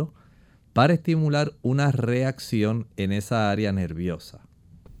hielo para estimular una reacción en esa área nerviosa.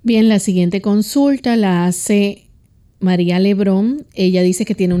 Bien, la siguiente consulta la hace María Lebrón. Ella dice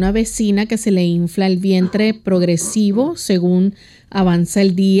que tiene una vecina que se le infla el vientre progresivo según avanza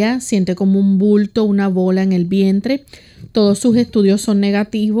el día, siente como un bulto, una bola en el vientre. Todos sus estudios son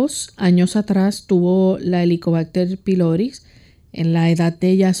negativos. Años atrás tuvo la Helicobacter pylori. En la edad de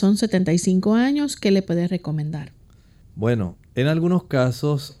ella son 75 años. ¿Qué le puede recomendar? Bueno, en algunos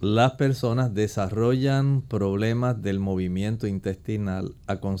casos las personas desarrollan problemas del movimiento intestinal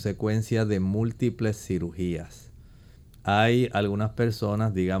a consecuencia de múltiples cirugías. Hay algunas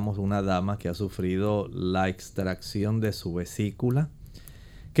personas, digamos una dama que ha sufrido la extracción de su vesícula,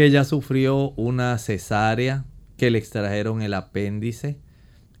 que ya sufrió una cesárea, que le extrajeron el apéndice.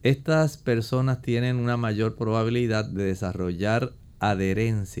 Estas personas tienen una mayor probabilidad de desarrollar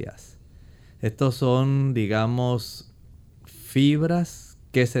adherencias. Estos son, digamos, fibras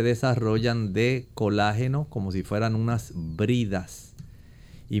que se desarrollan de colágeno como si fueran unas bridas.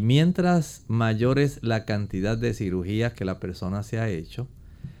 Y mientras mayor es la cantidad de cirugías que la persona se ha hecho,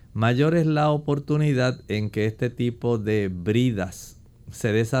 mayor es la oportunidad en que este tipo de bridas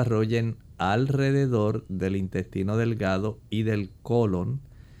se desarrollen alrededor del intestino delgado y del colon.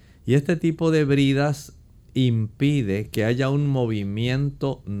 Y este tipo de bridas impide que haya un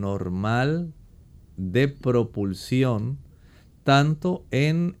movimiento normal de propulsión tanto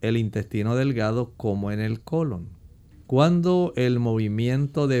en el intestino delgado como en el colon. Cuando el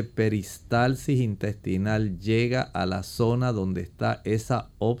movimiento de peristalsis intestinal llega a la zona donde está esa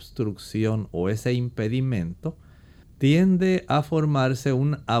obstrucción o ese impedimento, tiende a formarse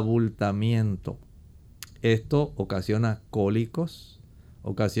un abultamiento. Esto ocasiona cólicos,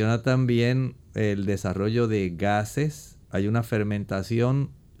 ocasiona también el desarrollo de gases. Hay una fermentación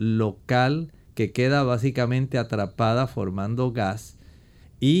local que queda básicamente atrapada formando gas.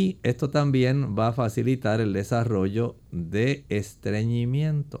 Y esto también va a facilitar el desarrollo de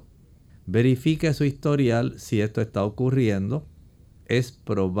estreñimiento. Verifique su historial si esto está ocurriendo. Es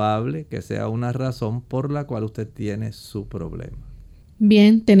probable que sea una razón por la cual usted tiene su problema.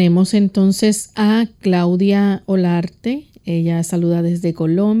 Bien, tenemos entonces a Claudia Olarte. Ella saluda desde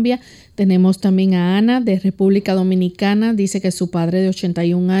Colombia. Tenemos también a Ana de República Dominicana. Dice que su padre de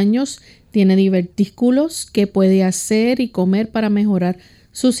 81 años tiene divertículos. ¿Qué puede hacer y comer para mejorar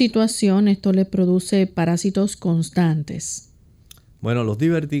su situación? Esto le produce parásitos constantes. Bueno, los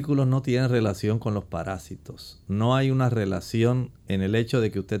divertículos no tienen relación con los parásitos. No hay una relación en el hecho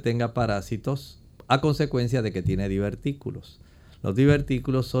de que usted tenga parásitos a consecuencia de que tiene divertículos. Los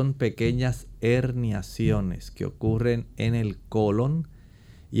divertículos son pequeñas herniaciones que ocurren en el colon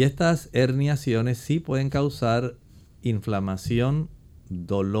y estas herniaciones sí pueden causar inflamación,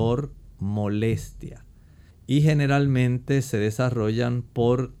 dolor, molestia. Y generalmente se desarrollan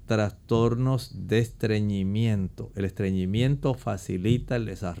por trastornos de estreñimiento. El estreñimiento facilita el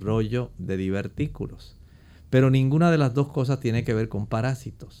desarrollo de divertículos. Pero ninguna de las dos cosas tiene que ver con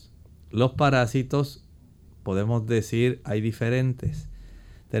parásitos. Los parásitos, podemos decir, hay diferentes.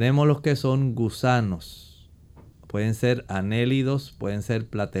 Tenemos los que son gusanos. Pueden ser anélidos, pueden ser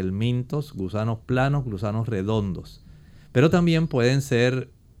platelmintos, gusanos planos, gusanos redondos. Pero también pueden ser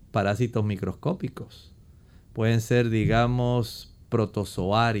parásitos microscópicos. Pueden ser, digamos,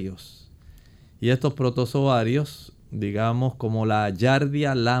 protozoarios. Y estos protozoarios, digamos, como la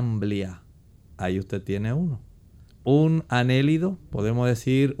Giardia lamblia, ahí usted tiene uno. Un anélido, podemos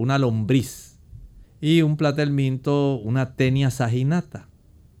decir, una lombriz. Y un platelminto, una Taenia saginata.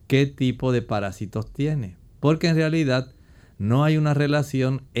 ¿Qué tipo de parásitos tiene? Porque en realidad no hay una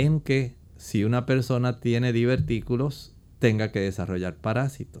relación en que si una persona tiene divertículos, tenga que desarrollar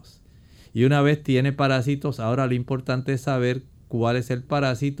parásitos. Y una vez tiene parásitos, ahora lo importante es saber cuál es el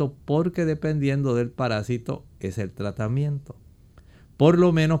parásito, porque dependiendo del parásito es el tratamiento. Por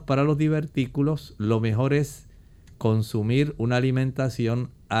lo menos para los divertículos, lo mejor es consumir una alimentación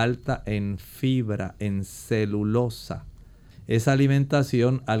alta en fibra, en celulosa. Esa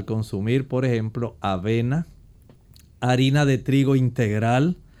alimentación, al consumir, por ejemplo, avena, harina de trigo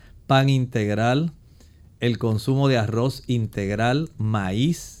integral, pan integral, el consumo de arroz integral,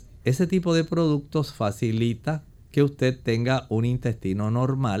 maíz, ese tipo de productos facilita que usted tenga un intestino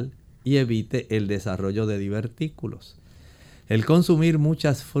normal y evite el desarrollo de divertículos. El consumir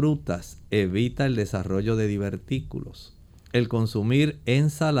muchas frutas evita el desarrollo de divertículos. El consumir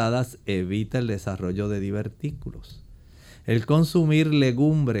ensaladas evita el desarrollo de divertículos. El consumir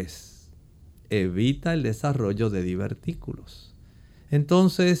legumbres evita el desarrollo de divertículos.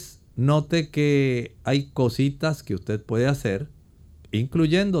 Entonces, note que hay cositas que usted puede hacer,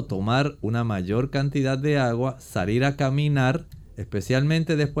 incluyendo tomar una mayor cantidad de agua, salir a caminar,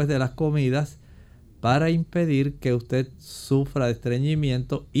 especialmente después de las comidas, para impedir que usted sufra de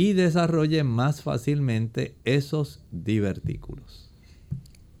estreñimiento y desarrolle más fácilmente esos divertículos.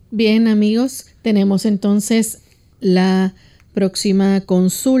 Bien, amigos, tenemos entonces la próxima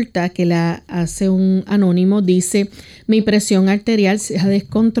consulta que la hace un anónimo. Dice: mi presión arterial se ha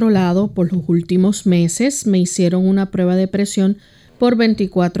descontrolado por los últimos meses. Me hicieron una prueba de presión por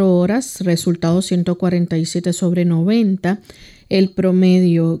 24 horas, resultado 147/90. El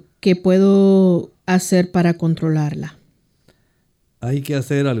promedio, ¿qué puedo hacer para controlarla? Hay que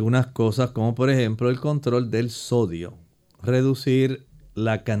hacer algunas cosas, como por ejemplo el control del sodio. Reducir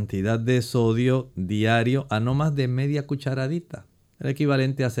la cantidad de sodio diario a no más de media cucharadita. El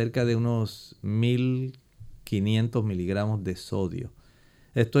equivalente a cerca de unos 1500 miligramos de sodio.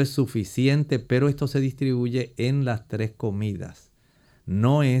 Esto es suficiente, pero esto se distribuye en las 3 comidas.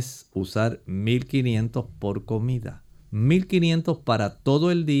 No es usar 1500 por comida. 1500 para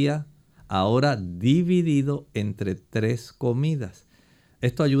todo el día, ahora dividido entre 3 comidas.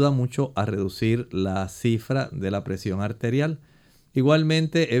 Esto ayuda mucho a reducir la cifra de la presión arterial.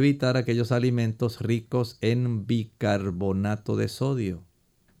 Igualmente, evitar aquellos alimentos ricos en bicarbonato de sodio.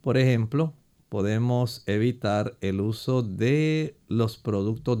 Por ejemplo, podemos evitar el uso de los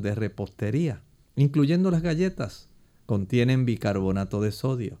productos de repostería, incluyendo las galletas. Contienen bicarbonato de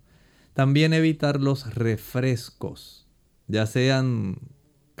sodio. También evitar los refrescos, ya sean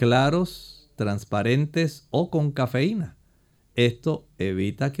claros, transparentes o con cafeína. Esto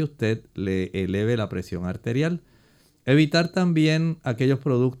evita que usted le eleve la presión arterial. Evitar también aquellos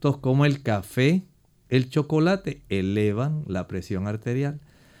productos como el café, el chocolate, elevan la presión arterial.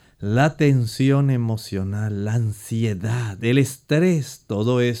 La tensión emocional, la ansiedad, el estrés,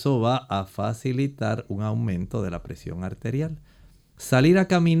 todo eso va a facilitar un aumento de la presión arterial. Salir a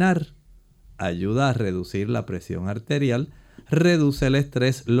caminar ayuda a reducir la presión arterial, reduce el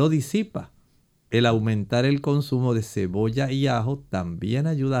estrés, lo disipa. El aumentar el consumo de cebolla y ajo también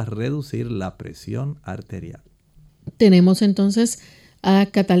ayuda a reducir la presión arterial. Tenemos entonces a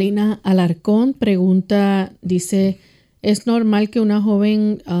Catalina Alarcón. Pregunta, dice, ¿es normal que una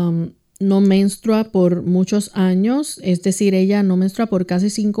joven no menstrua por muchos años? Es decir, ella no menstrua por casi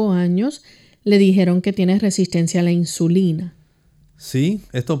 5 años. Le dijeron que tiene resistencia a la insulina. Sí,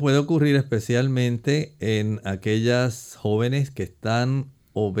 esto puede ocurrir especialmente en aquellas jóvenes que están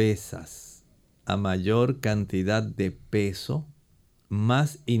obesas. A mayor cantidad de peso,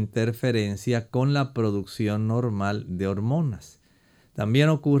 más interferencia con la producción normal de hormonas. También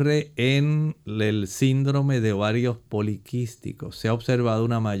ocurre en el síndrome de ovarios poliquísticos. Se ha observado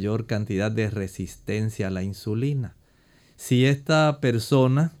una mayor cantidad de resistencia a la insulina. Si esta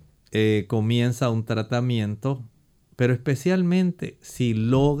persona comienza un tratamiento, pero especialmente si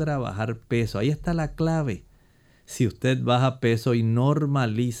logra bajar peso, ahí está la clave. Si usted baja peso y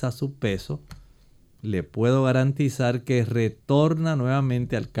normaliza su peso, le puedo garantizar que retorna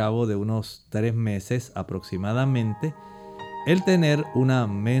nuevamente al cabo de unos 3 meses aproximadamente el tener una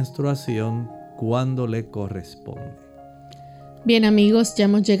menstruación cuando le corresponde. Bien amigos, ya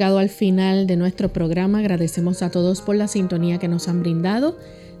hemos llegado al final de nuestro programa. Agradecemos a todos por la sintonía que nos han brindado.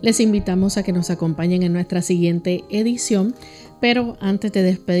 Les invitamos a que nos acompañen en nuestra siguiente edición, pero antes de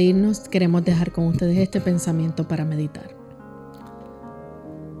despedirnos queremos dejar con ustedes este pensamiento para meditar.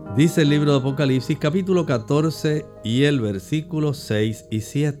 Dice el libro de Apocalipsis capítulo 14 y el versículo 6 y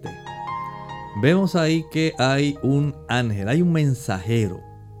 7. Vemos ahí que hay un ángel, hay un mensajero.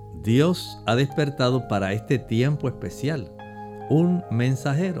 Dios ha despertado para este tiempo especial un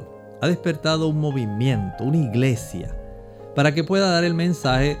mensajero. Ha despertado un movimiento, una iglesia, para que pueda dar el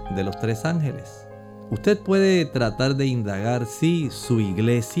mensaje de los 3 ángeles. Usted puede tratar de indagar si su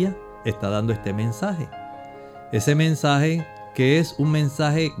iglesia está dando este mensaje. Ese mensaje que es un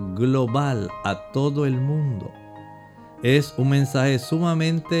mensaje global a todo el mundo. Es un mensaje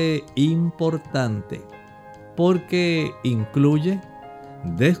sumamente importante porque incluye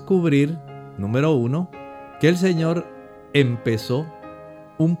descubrir, número 1, que el Señor empezó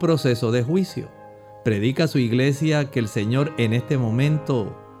un proceso de juicio. Predica a su iglesia que el Señor en este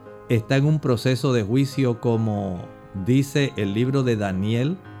momento está en un proceso de juicio, como dice el libro de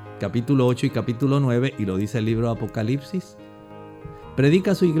Daniel, capítulo 8 y capítulo 9, y lo dice el libro de Apocalipsis.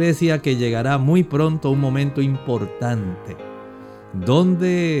 Predica a su iglesia que llegará muy pronto un momento importante,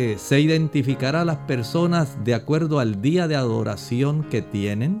 donde se identificará a las personas de acuerdo al día de adoración que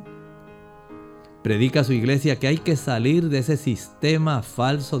tienen. Predica a su iglesia que hay que salir de ese sistema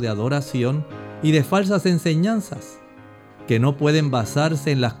falso de adoración y de falsas enseñanzas que no pueden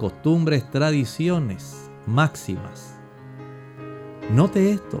basarse en las costumbres, tradiciones máximas.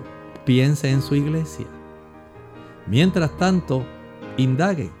 Note esto, piense en su iglesia. Mientras tanto,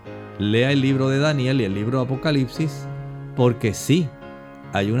 indague, lea el libro de Daniel y el libro de Apocalipsis, porque sí,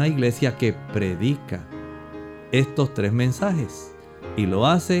 hay una iglesia que predica estos 3 mensajes y lo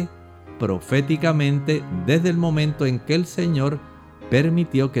hace proféticamente desde el momento en que el Señor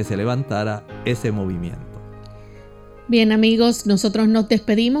permitió que se levantara ese movimiento. Bien amigos, nosotros nos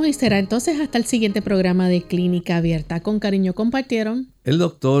despedimos y será entonces hasta el siguiente programa de Clínica Abierta. Con cariño compartieron el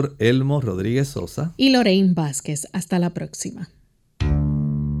doctor Elmo Rodríguez Sosa y Lorraine Vázquez. Hasta la próxima.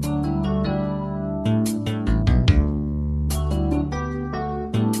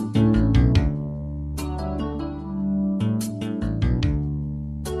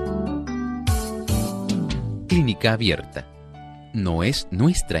 Clínica Abierta. No es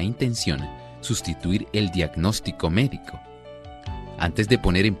nuestra intención sustituir el diagnóstico médico. Antes de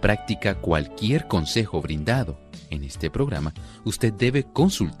poner en práctica cualquier consejo brindado en este programa, usted debe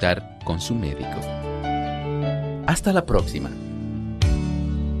consultar con su médico. Hasta la próxima.